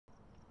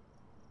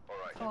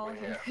Paul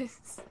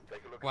Harris.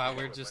 Wow,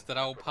 we're just at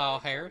old Paul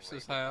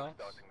Harris's house.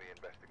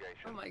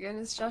 Oh my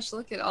goodness, Josh,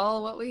 look at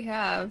all what we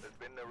have.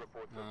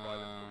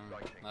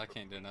 I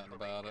can't do nothing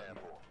about it.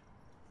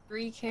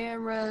 3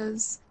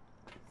 cameras,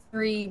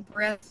 3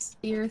 breath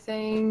seer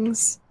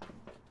things.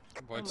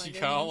 What you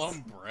call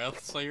them?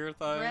 Breath seer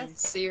things? Breath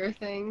seer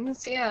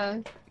things, yeah.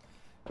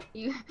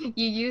 You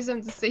use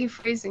them to see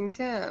freezing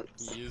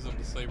temps. You use them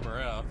to see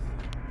breath.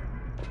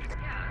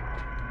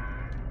 Yeah.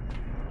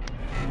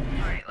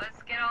 Alright,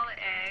 let's get all the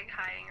egg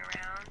hiding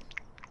around.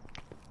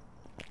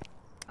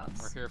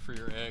 We're here for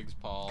your eggs,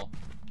 Paul.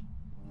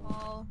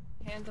 Paul,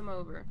 hand them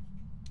over.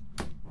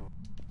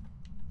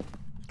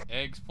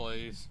 Eggs,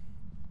 please.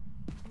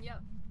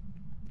 Yep.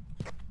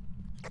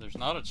 There's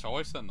not a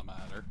choice in the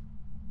matter.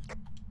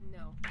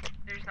 No.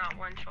 There's not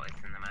one choice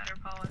in the matter,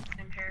 Paul. It's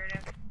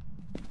imperative.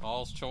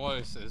 Paul's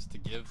choice is to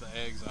give the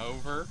eggs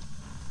over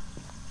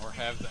or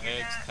have the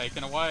eggs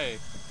taken away.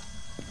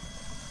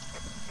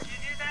 Did you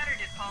do that or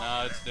did Paul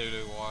No, do it's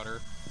doo-doo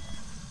water.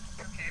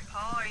 Okay,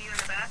 Paul, are you in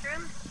the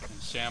bathroom?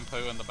 And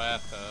shampoo in the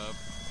bathtub.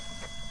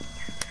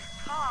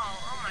 Paul,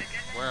 oh my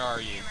goodness. Where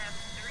are you?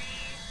 EMF 3.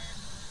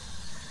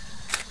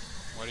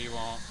 What do you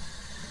want?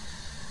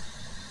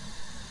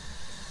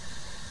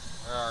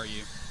 Where are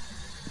you?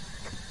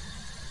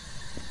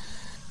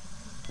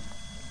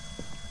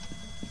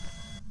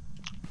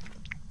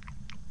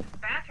 This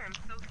bathroom's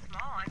so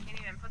small, I can't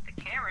even put the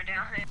camera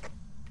down it.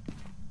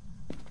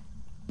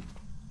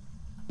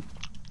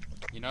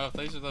 You know, if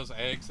these are those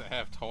eggs that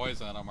have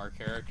toys in them, our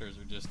characters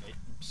are just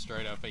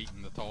straight up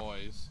eating the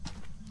toys.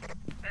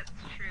 That's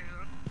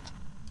true.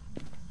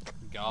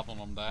 Gobbling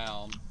them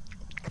down.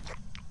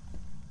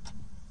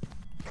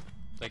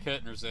 They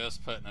couldn't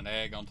resist putting an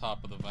egg on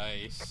top of the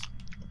vase.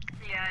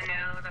 Yeah, I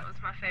know. That was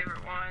my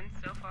favorite one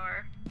so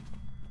far.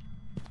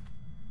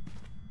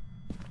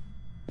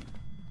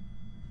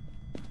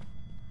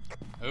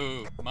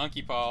 Ooh,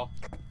 monkey paw.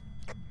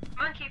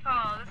 Monkey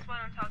paw, that's what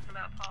I'm talking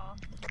about, Paul.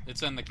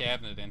 It's in the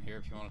cabinet in here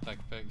if you want to take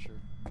a picture.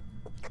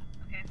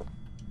 Okay.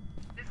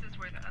 This is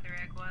where the other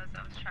egg was.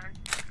 I was trying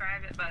to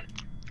describe it, but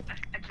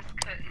I just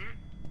couldn't.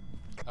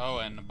 Oh,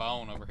 and the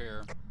bone over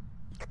here.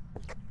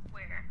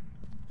 Where?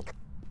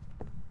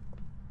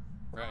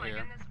 Right oh my here.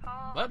 Goodness,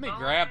 Paul. Let me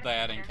grab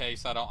that in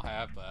case I don't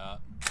have that.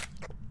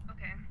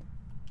 Okay.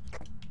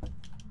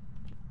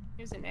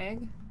 Here's an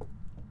egg.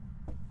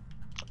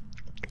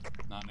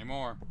 Not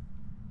anymore.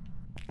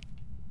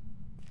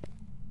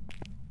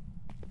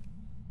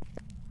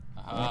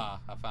 Aha,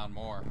 I found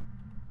more.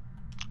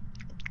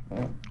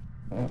 Right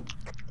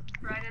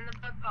in the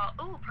book, Paul.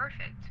 Oh,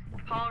 perfect.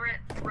 Paul wrote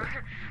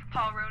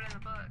in the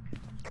book.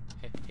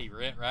 He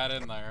writ right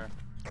in there.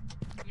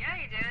 Yeah,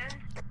 he did.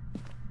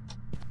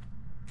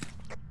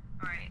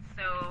 Alright,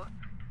 so...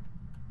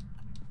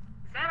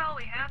 Is that all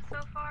we have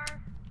so far?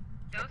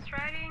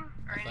 Ghostwriting?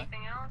 Or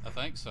anything else? I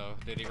think so.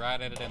 Did he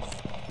write it in the...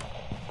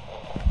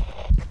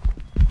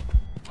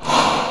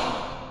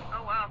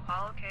 Oh wow,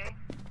 Paul, okay.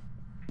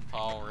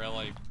 Paul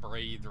really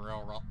breathed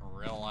real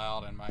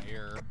loud in my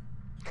ear.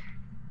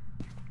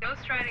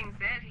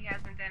 Ghostwriting's it. He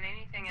hasn't done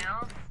anything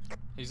else.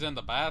 He's in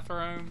the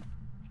bathroom?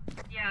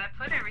 Yeah, I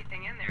put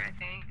everything in there, I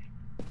think.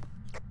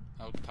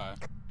 Okay.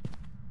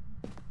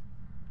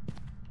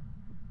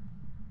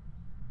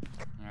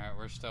 Alright,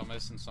 we're still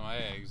missing some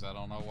eggs. I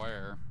don't know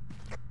where.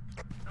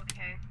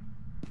 Okay.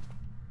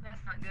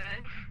 That's not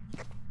good.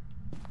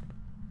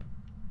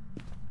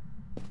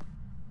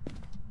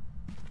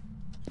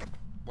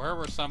 Where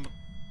were some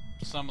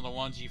of the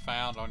ones you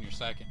found on your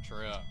second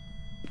trip?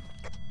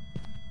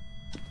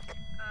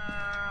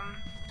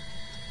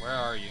 Where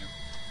are you?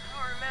 I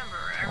don't remember.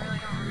 I really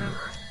don't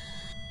remember.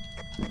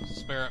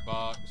 Spirit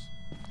box.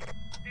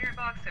 Spirit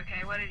box,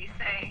 okay, what did he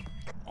say?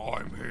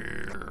 I'm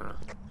here.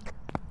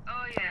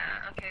 Oh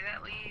yeah, okay,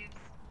 that leaves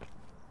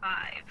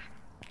 5.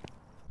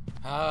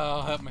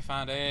 Oh, help me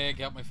find egg,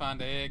 help me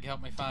find egg,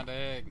 help me find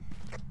egg.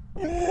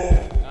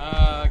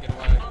 Ah, get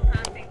away.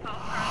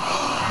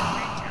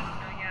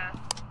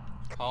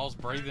 Paul's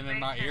breathing in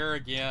my ear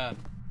again.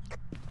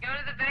 Go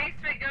to the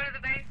basement, go to the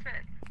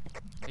basement.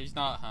 He's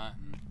not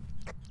hunting.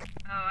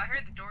 Oh, I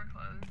heard the door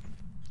close.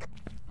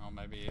 Oh,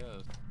 maybe he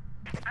is.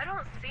 I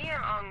don't see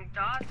him on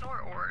dots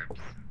or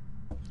orbs.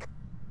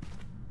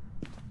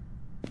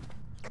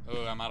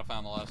 Oh, I might have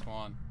found the last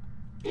one.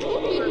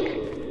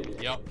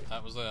 Yep,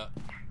 that was it.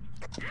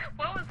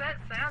 What was that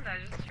sound I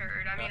just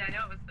heard? I mean, I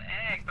know it was the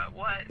egg, but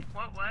what?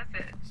 What was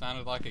it?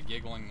 Sounded like a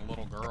giggling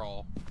little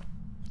girl.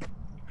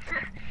 I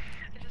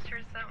just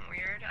heard something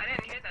weird. I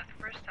didn't hear that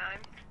the first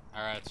time.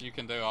 Alright, so you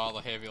can do all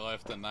the heavy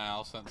lifting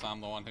now since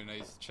I'm the one who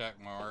needs the check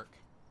mark.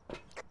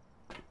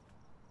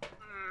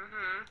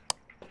 Mm-hmm.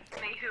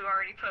 Me who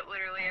already put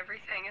literally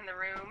everything in the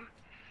room.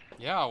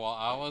 Yeah, well,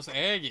 I was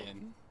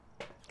egging.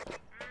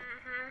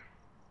 Mm-hmm.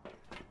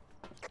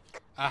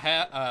 I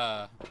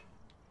had,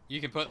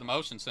 you can put the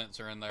motion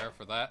sensor in there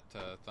for that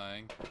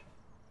thing.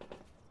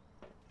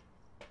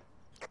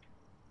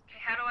 Okay,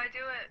 how do I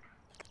do it?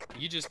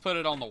 You just put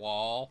it on the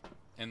wall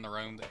in the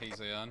room that he's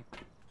in.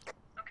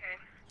 Okay.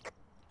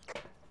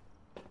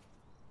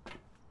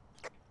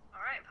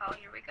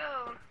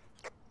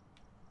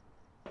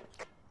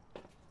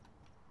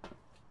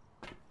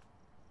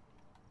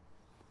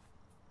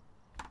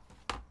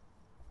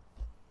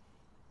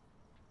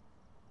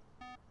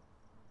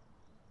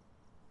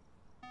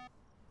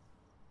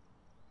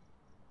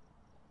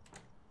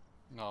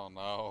 Oh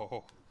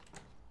no.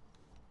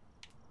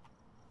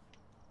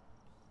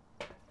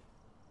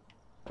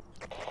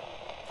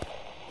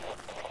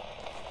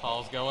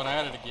 Paul's going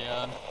at it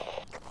again.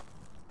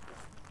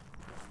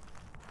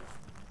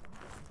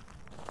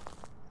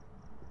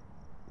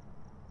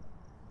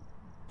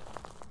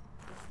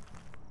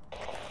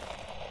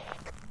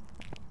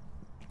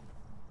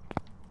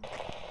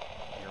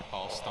 Hear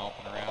Paul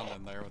stomping around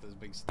in there with his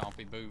big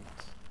stompy boots.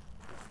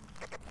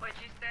 What'd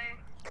you say?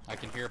 I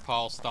can hear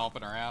Paul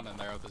stomping around in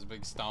there with his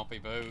big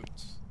stompy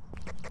boots.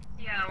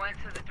 Yeah, I went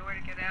to the door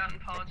to get out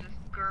and Paul just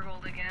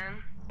gurgled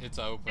again. It's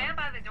open. Stand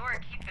by the door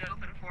and keep it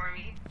open for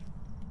me.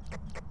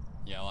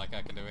 Yeah, like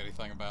I can do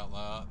anything about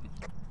that.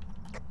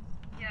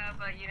 Yeah,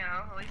 but you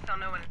know, at least I'll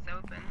know when it's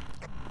open.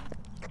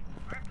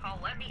 Alright, Paul,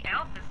 let me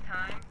out this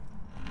time.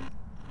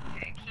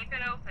 Okay, keep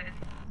it open.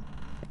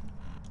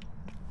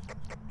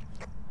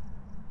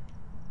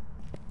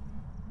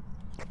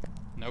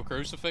 No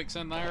crucifix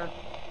in there?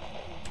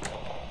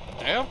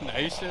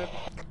 Damnation.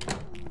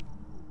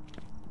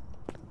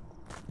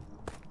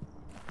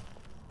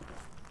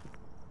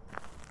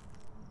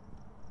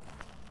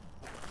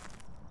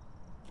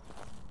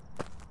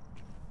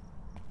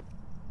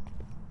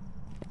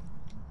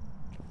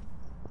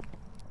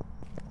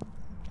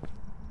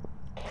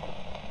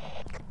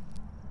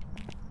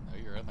 No,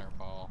 you're in there,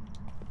 Paul.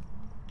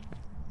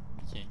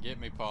 You can't get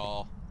me,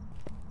 Paul.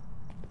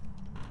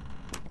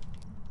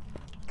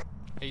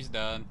 He's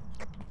done.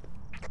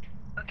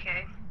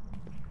 Okay.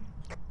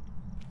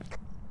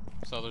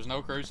 So there's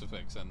no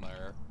crucifix in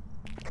there.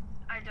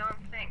 I don't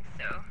think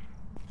so.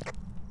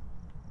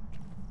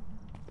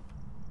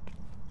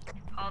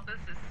 Paul, this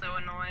is so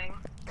annoying.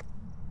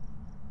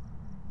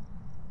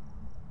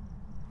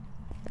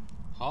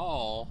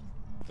 Paul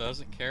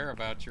doesn't care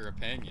about your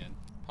opinion.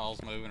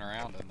 Paul's moving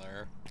around in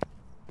there.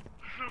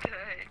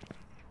 Good.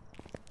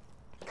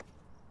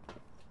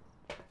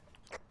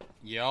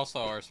 You also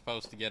are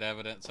supposed to get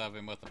evidence of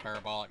him with a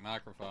parabolic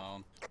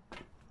microphone.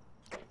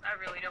 I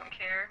really don't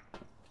care.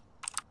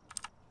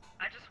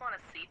 I just want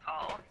to see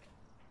Paul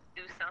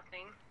do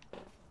something.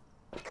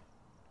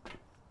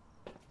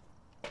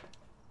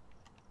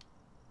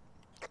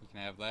 You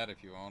can have that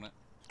if you want it.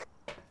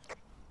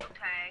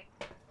 Okay.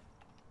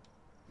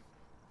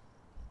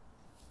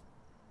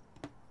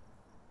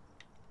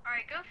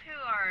 Alright, go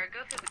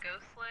through the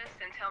ghost list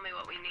and tell me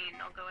what we need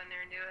and I'll go in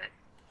there and do it.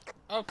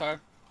 Okay.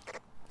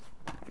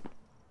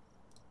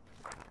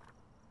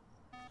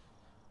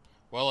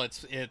 Well,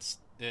 it's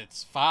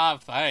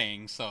 5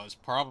 things, so it's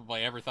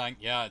probably everything.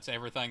 Yeah, it's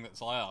everything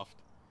that's left.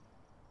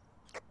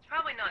 It's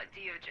probably not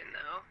Diogen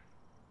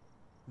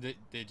though.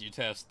 Did you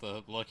test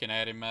the looking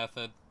at him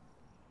method?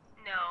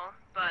 No,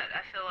 but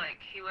I feel like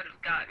he would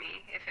have got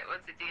me if it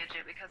was a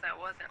Diogen because I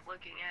wasn't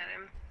looking at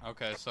him.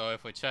 Okay, so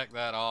if we check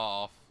that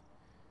off,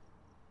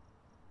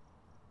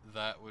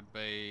 that would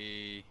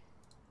be,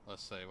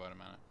 let's see, wait a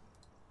minute.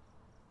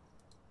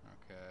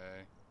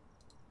 Okay.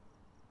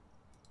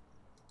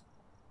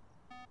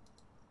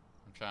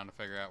 I'm trying to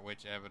figure out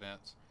which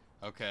evidence.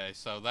 Okay,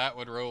 so that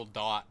would rule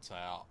dots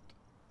out.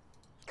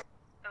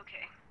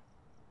 Okay.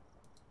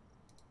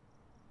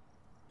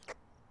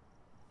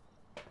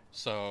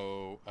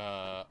 So,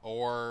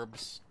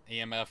 orbs,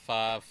 EMF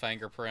 5,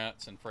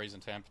 fingerprints, and freezing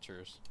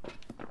temperatures.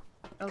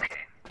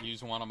 Okay.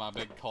 Use one of my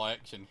big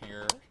collection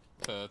here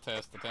to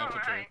test the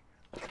temperature. Alright.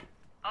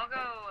 I'll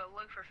go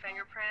look for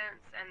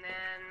fingerprints and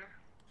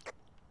then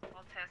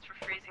I'll test for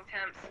freezing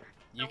temps.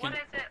 So what is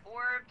it?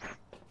 Orbs?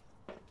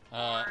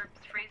 Orbs,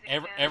 freezing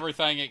temps?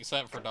 Everything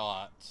except for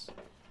dots.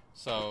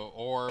 So,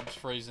 orbs,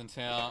 freezing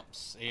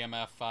temps,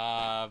 EMF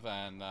 5,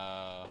 and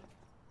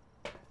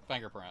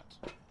fingerprints.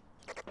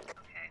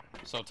 Okay.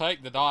 So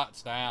take the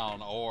dots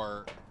down,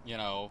 or, you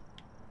know,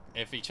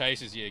 if he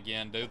chases you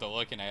again, do the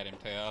looking at him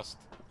test.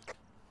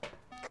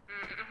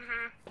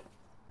 Mm-hmm.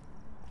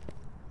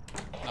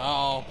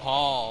 No,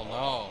 Paul,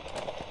 no.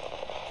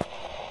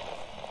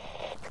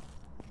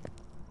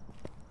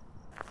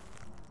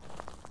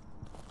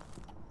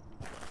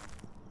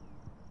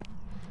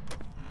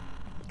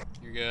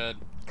 You're good.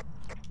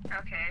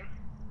 Okay.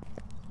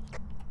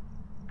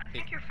 I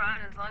think you're fine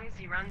as long as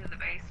you run to the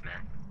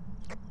basement.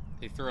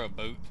 He threw a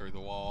boot through the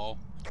wall.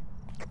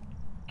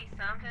 See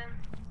something?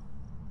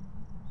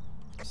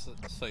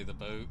 See the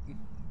boot.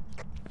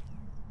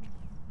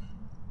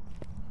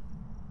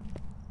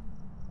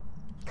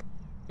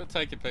 Quit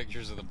taking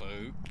pictures of the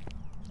boot.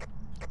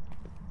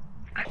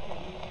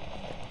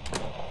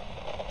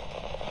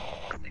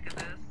 Sick of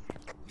this.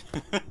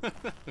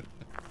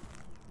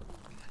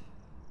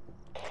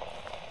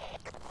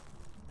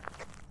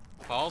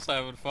 Paul's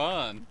having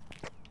fun.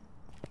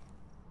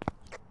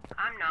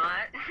 I'm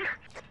not.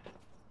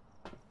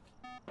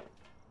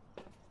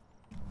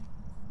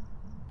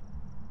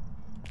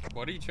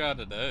 What are you trying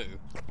to do?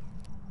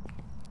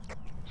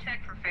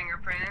 Check for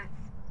fingerprints.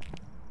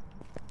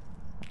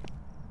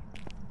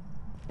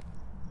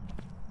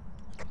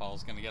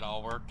 Paul's gonna get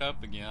all worked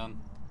up again.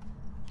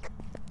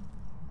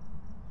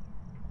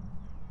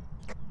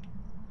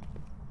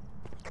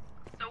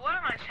 So what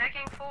am I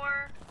checking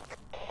for?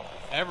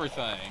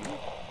 everything.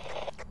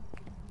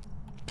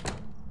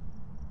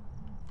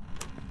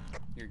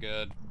 You're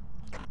good.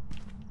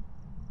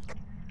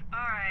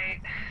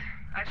 Alright.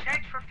 I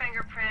checked for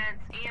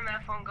fingerprints.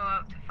 EMF won't go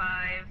up to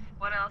 5.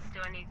 What else do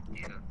I need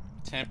to do?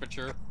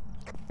 Temperature.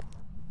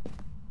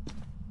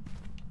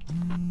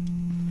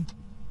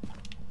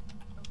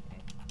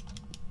 Okay.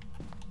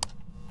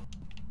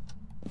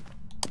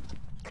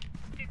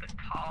 Stupid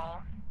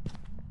Paul.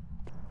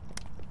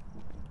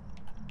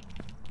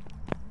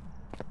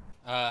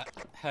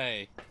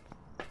 Hey.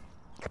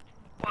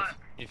 What?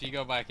 If you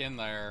go back in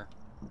there,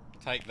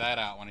 take that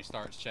out when he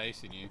starts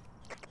chasing you.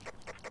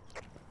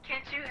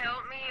 Can't you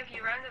help me? If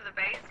you run to the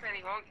basement,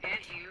 he won't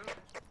get you.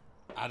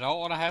 I don't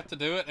want to have to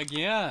do it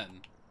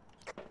again.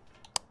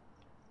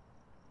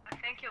 I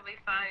think you'll be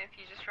fine if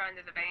you just run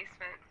to the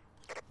basement.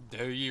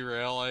 Do you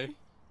really?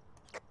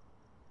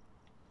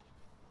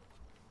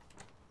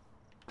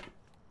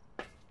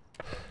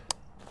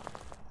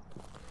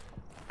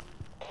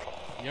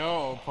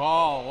 Yo,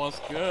 Paul, what's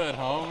good,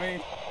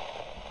 homie?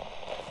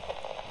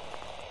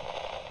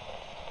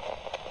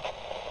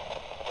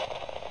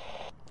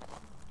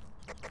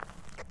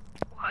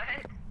 What?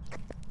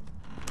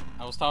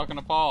 I was talking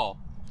to Paul.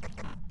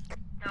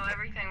 No,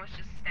 everything was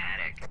just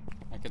static.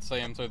 I could see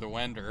him through the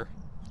window.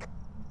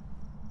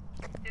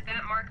 Did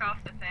that mark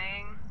off the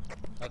thing?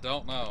 I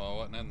don't know, I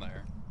wasn't in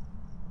there.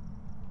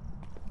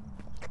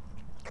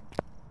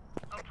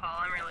 Oh, Paul,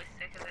 I'm really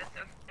sick of this.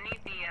 I need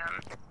the,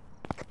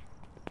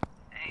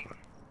 thing.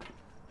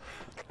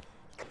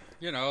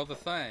 You know, the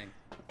thing.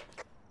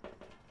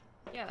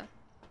 Yeah,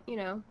 you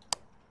know.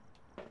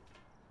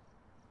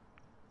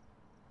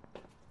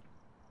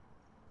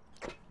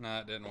 No,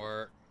 it didn't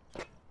work.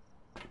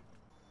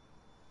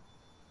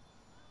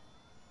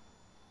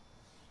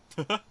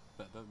 That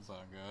doesn't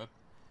sound good.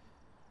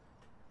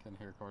 Can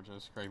hear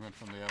Corjo screaming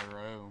from the other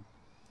room.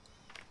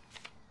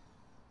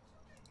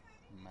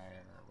 Mare.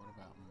 What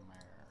about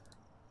Mare?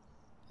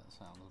 That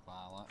sounds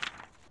violent.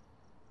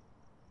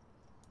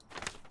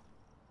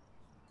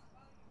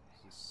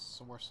 It's the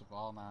source of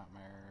all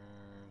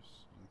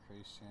nightmares.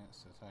 Increased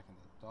chance to attack in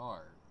the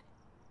dark.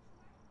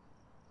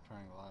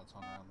 Turning the lights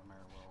on around the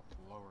mare will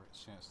lower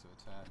its chance to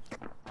attack.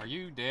 Are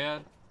you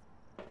dead?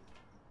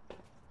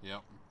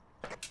 Yep.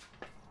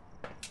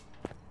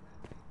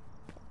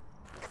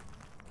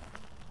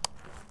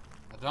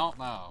 I don't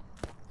know.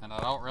 And I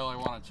don't really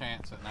want to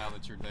chance it now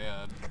that you're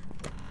dead.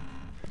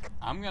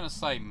 I'm gonna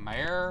say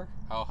mare.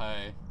 Oh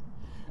hey.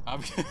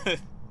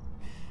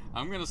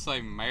 I'm gonna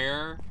say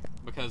mare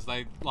because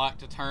they like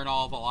to turn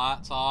all the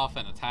lights off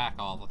and attack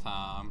all the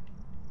time.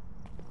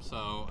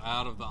 So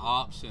out of the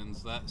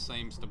options, that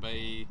seems to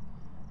be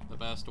the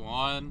best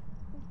one.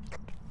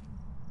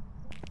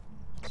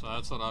 So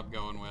that's what I'm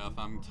going with.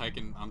 I'm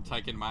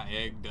taking my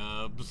egg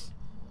dubs.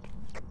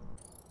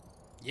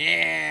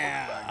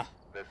 Yeah.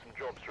 There's some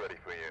jobs ready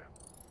for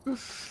you.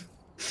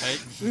 Take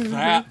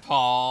that,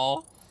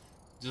 Paul.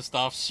 Just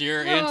off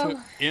sheer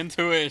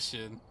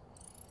intuition.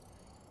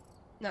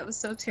 That was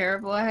so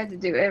terrible. I had to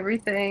do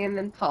everything, and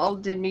then Paul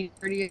did me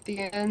dirty at the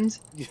end.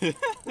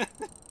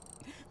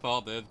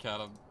 Paul did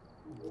kind of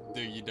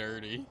do you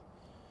dirty.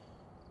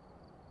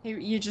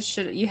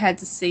 You had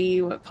to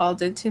see what Paul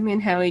did to me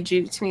and how he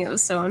juked me. It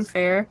was so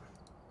unfair.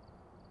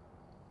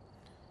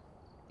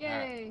 Yay!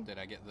 Right, did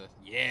I get the?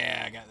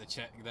 Yeah, I got the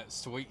check. That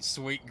sweet,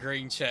 sweet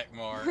green check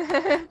mark.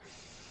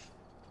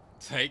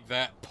 Take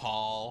that,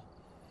 Paul.